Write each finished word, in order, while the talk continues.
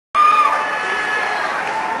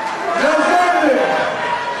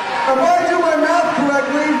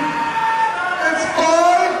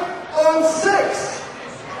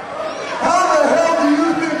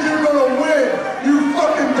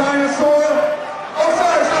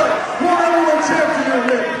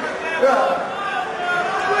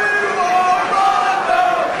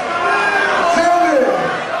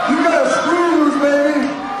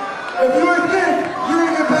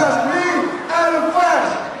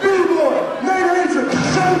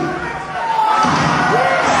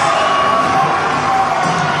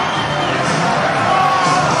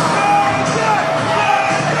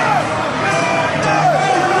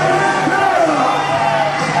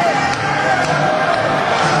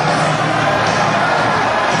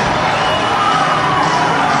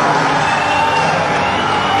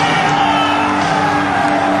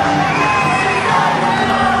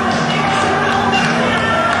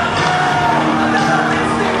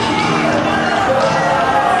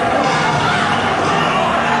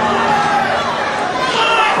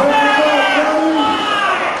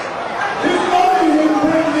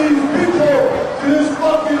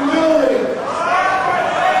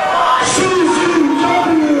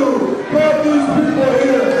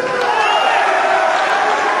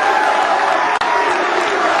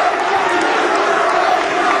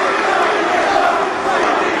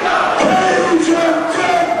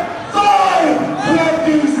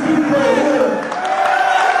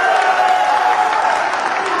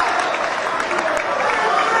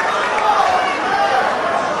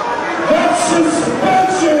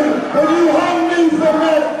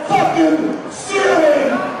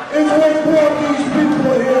love these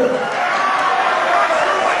people here.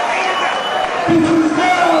 Because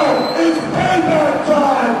now is payback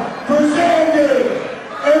time for Zandig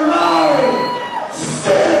and my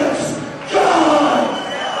 6 God.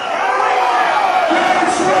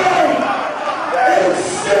 That's right. It's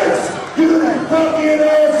 6. You fucking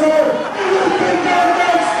asshole. You think I'm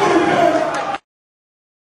that stupid?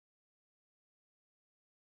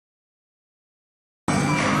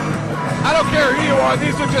 I don't care who you are,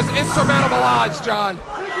 these are just insurmountable odds, John.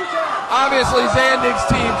 Obviously, Zandig's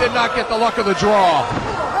team did not get the luck of the draw.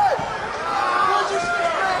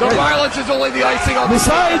 The violence is only the icing on the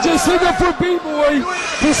cake. Messiah just signaled for B-Boy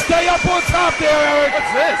to stay up on top there, Eric.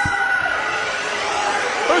 What's this?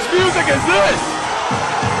 Whose music is this?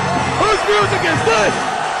 Whose music is this?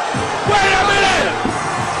 Wait a minute!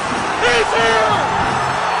 He's here!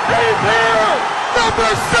 He's here!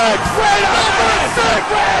 Number 6! Wait a minute!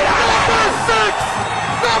 Wait a minute!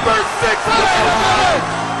 Number 6 has arrived!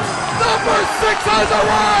 Number 6 has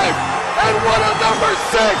arrived! And what a number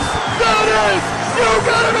 6 that is! You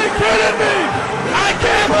gotta be kidding me! I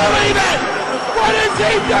can't believe it! What is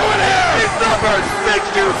he doing here? He's number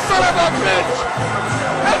 6, you son of a bitch!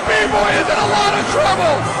 And B-Boy is in a lot of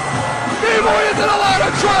trouble! B-Boy is in a lot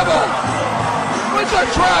of trouble! With the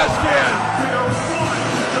trash can!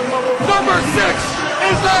 Number 6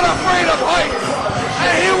 is not afraid of heights,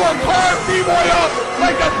 and he will carve B-Boy up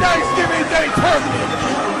like a Thanksgiving Day turkey.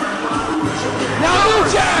 Now, New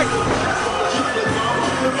Jack,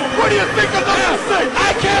 what do you think of number 6?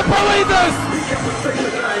 I can't believe this.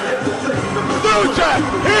 New Jack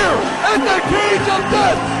here at the cage of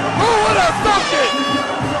death. Who would have thunk it?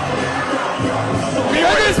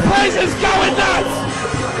 And this place is going nuts.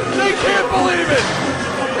 They can't believe it.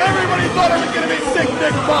 Everybody thought it was going to be Sick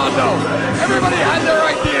Nick Mondo. Everybody had their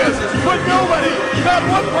ideas, but nobody, not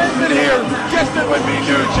one person here, guessed it would be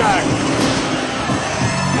New Jack.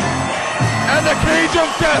 And the cage of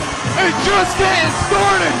death is just getting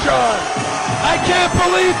started, John. I can't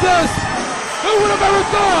believe this. Who would have ever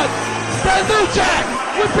thought that New Jack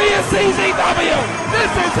would be a CZW?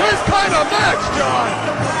 This is his kind of match, John.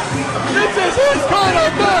 This is his kind of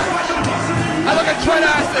match. I look at Trent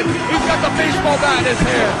Acid. He's got the baseball bat in his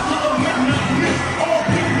hand.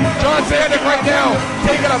 John Zandig right now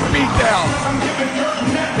taking a beat down.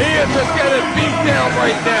 He is just getting beat down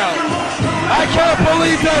right now. I can't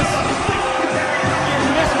believe this.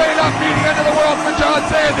 This may not be the end of the world for John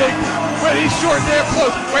Zandig, but he's short damn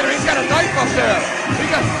close. Wait a minute, he's got a knife up there.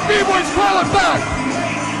 B-Boy's crawling back.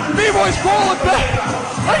 B-Boy's crawling back.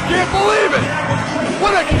 I can't believe it.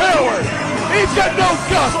 What a coward. He's got no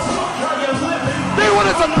guts. They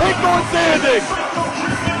wanted some pink on Zandig.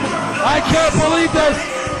 I can't believe this.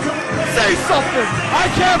 Say something.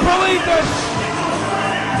 I can't believe this.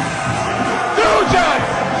 New Jack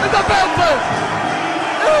is about to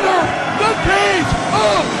enter the cage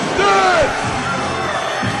of death.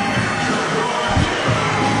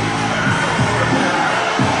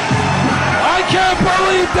 I can't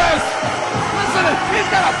believe this. Listen, he's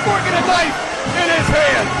got a fork and a knife in his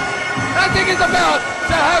hand. I think he's about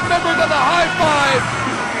to have members of the HiFi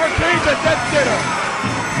for Cage of Death dinner.